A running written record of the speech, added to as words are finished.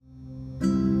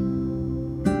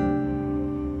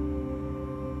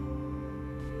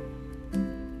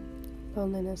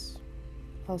Loneliness,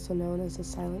 also known as the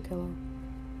silent killer.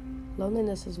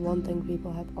 Loneliness is one thing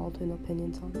people have alternate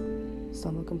opinions on.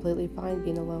 Some are completely fine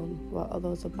being alone, while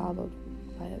others are bothered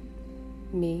by it.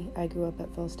 Me, I grew up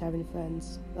at first having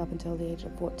friends. Up until the age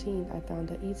of 14, I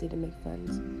found it easy to make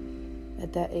friends.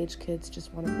 At that age, kids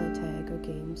just want to play tag or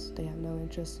games. They have no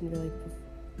interest in really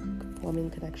forming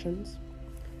connections.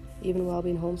 Even while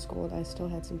being homeschooled, I still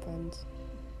had some friends.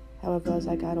 However, as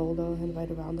I got older and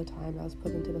right around the time I was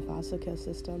put into the foster care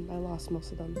system, I lost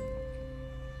most of them.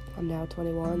 I'm now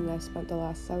 21 and I've spent the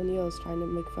last 7 years trying to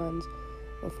make friends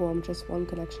or form just one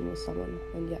connection with someone,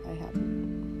 and yet I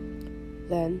haven't.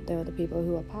 Then there are the people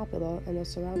who are popular and are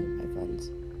surrounded by friends,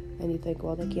 and you think,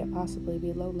 well, they can't possibly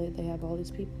be lonely, they have all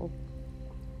these people.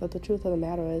 But the truth of the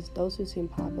matter is, those who seem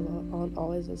popular aren't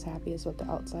always as happy as what the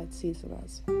outside sees them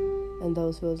as, and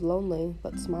those who are lonely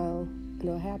but smile and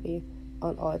are happy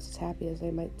aren't always as happy as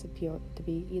they might appear to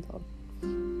be either.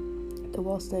 The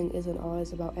worst thing isn't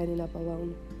always about ending up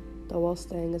alone. The worst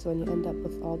thing is when you end up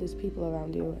with all these people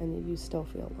around you and you still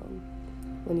feel alone.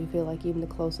 When you feel like even the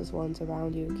closest ones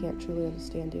around you can't truly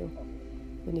understand you.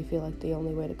 When you feel like the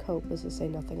only way to cope is to say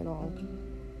nothing at all.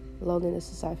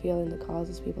 Loneliness is that feeling that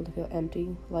causes people to feel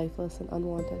empty, lifeless, and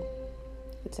unwanted.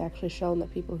 It's actually shown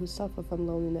that people who suffer from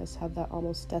loneliness have that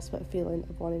almost desperate feeling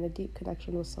of wanting a deep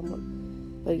connection with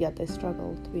someone, but yet they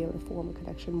struggle to be able to form a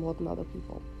connection more than other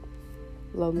people.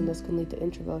 Loneliness can lead to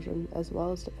introversion as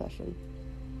well as depression,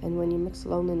 and when you mix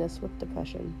loneliness with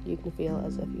depression, you can feel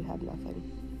as if you have nothing.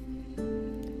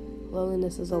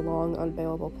 Loneliness is a long,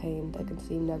 unbearable pain that can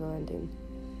seem never-ending.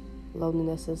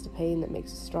 Loneliness is the pain that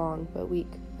makes you strong but weak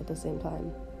at the same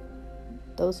time.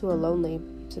 Those who are lonely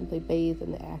simply bathe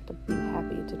in the act of being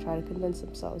happy to try to convince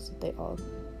themselves that they are,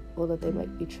 or that they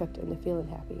might be tricked into feeling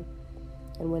happy.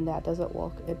 And when that doesn't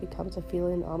work, it becomes a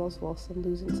feeling almost worse than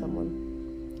losing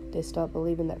someone. They start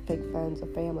believing that fake friends or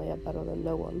family are better than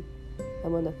no one,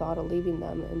 and when the thought of leaving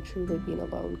them and truly being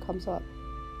alone comes up,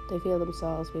 they feel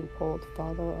themselves being pulled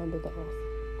farther under the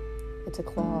earth. It's a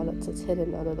claw that sits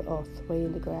hidden under the earth,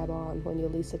 waiting to grab on when you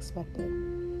least expect it.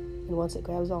 And once it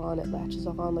grabs on, it latches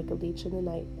on like a leech in the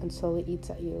night and slowly eats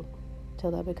at you,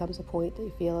 till there becomes a point that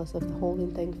you feel as if the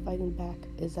holding thing fighting back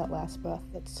is that last breath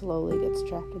that slowly gets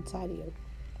trapped inside of you.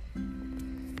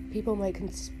 People might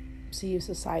conceive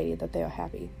society that they are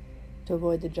happy, to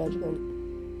avoid the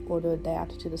judgment, or to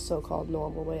adapt to the so-called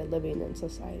normal way of living in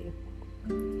society.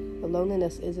 But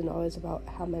loneliness isn't always about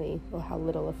how many or how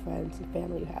little of friends and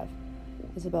family you have.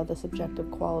 It's about the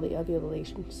subjective quality of your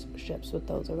relationships with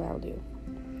those around you.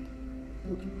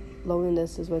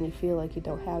 Loneliness is when you feel like you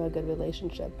don't have a good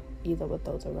relationship, either with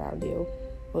those around you,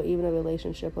 or even a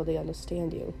relationship where they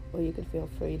understand you, where you can feel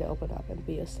free to open up and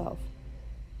be yourself,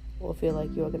 or feel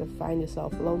like you're going to find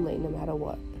yourself lonely no matter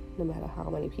what, no matter how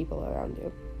many people are around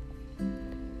you.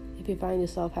 If you find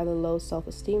yourself having low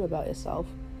self-esteem about yourself,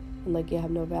 and like you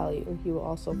have no value, you will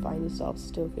also find yourself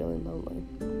still feeling lonely.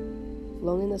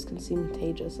 Loneliness can seem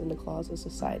contagious in the claws of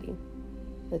society.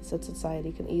 It's that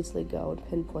society can easily go and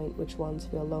pinpoint which ones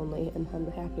feel lonely and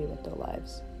unhappy with their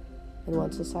lives. And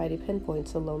once society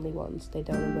pinpoints the lonely ones, they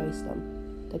don't embrace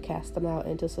them. They cast them out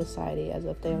into society as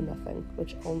if they are nothing,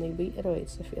 which only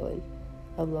reiterates the feeling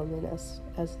of loneliness,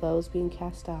 as those being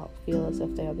cast out feel as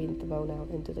if they are being thrown out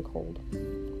into the cold.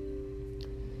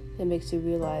 It makes you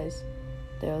realize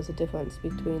there is a difference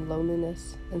between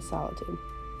loneliness and solitude.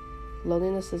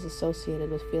 Loneliness is associated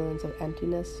with feelings of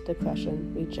emptiness,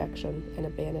 depression, rejection, and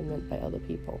abandonment by other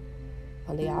people.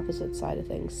 On the opposite side of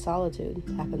things, solitude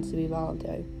happens to be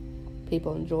voluntary.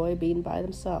 People enjoy being by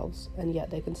themselves, and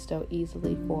yet they can still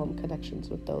easily form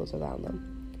connections with those around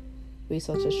them.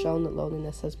 Research has shown that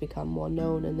loneliness has become more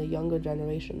known in the younger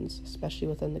generations, especially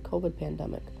within the COVID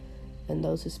pandemic, and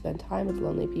those who spend time with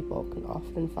lonely people can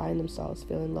often find themselves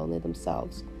feeling lonely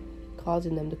themselves,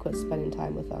 causing them to quit spending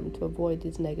time with them to avoid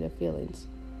these negative feelings.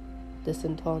 This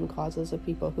in turn causes the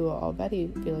people who are already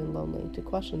feeling lonely to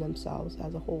question themselves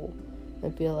as a whole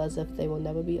and feel as if they will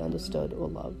never be understood or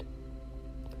loved.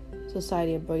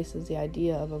 Society embraces the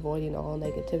idea of avoiding all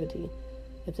negativity.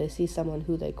 If they see someone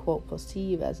who they, quote,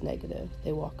 perceive as negative,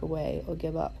 they walk away or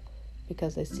give up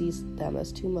because they see them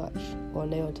as too much or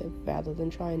narrative rather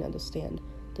than trying to understand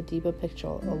the deeper picture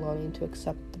or learning to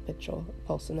accept the picture of the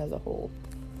person as a whole.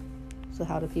 So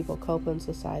how do people cope in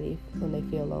society when they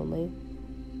feel lonely?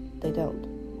 They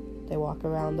don't. They walk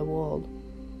around the world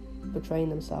portraying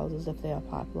themselves as if they are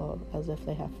popular, as if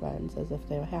they have friends, as if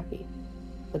they are happy.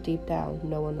 But deep down,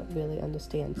 no one really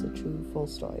understands the true full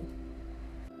story.